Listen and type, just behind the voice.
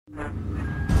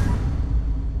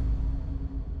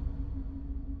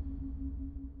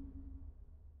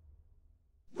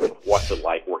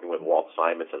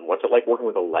Simonson. What's it like working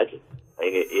with a legend? I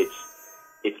mean,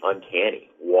 it's uncanny.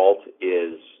 Walt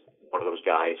is one of those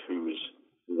guys whose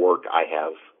work I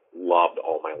have loved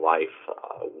all my life.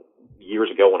 Years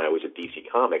ago, when I was at DC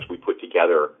Comics, we put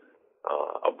together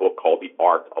a book called The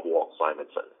Art of Walt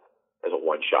Simonson as a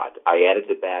one-shot. I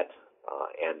edited that,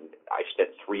 and I spent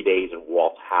 3 days in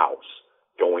Walt's house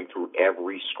going through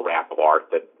every scrap of art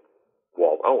that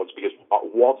Walt owns, because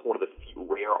Walt's one of the few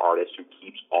rare artists who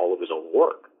keeps all of his own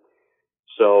work.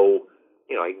 So,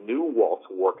 I knew Walt's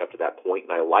work up to that point,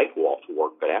 and I liked Walt's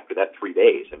work, but after that 3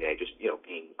 days, I mean, I just,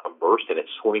 being immersed in it,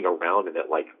 swimming around in it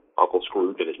like Uncle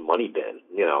Scrooge in his money bin,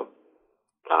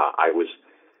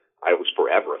 I was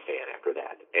forever a fan after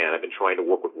that. And I've been trying to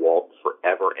work with Walt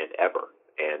forever and ever.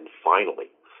 And finally,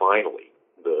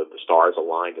 the stars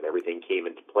aligned and everything came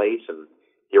into place, and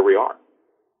here we are.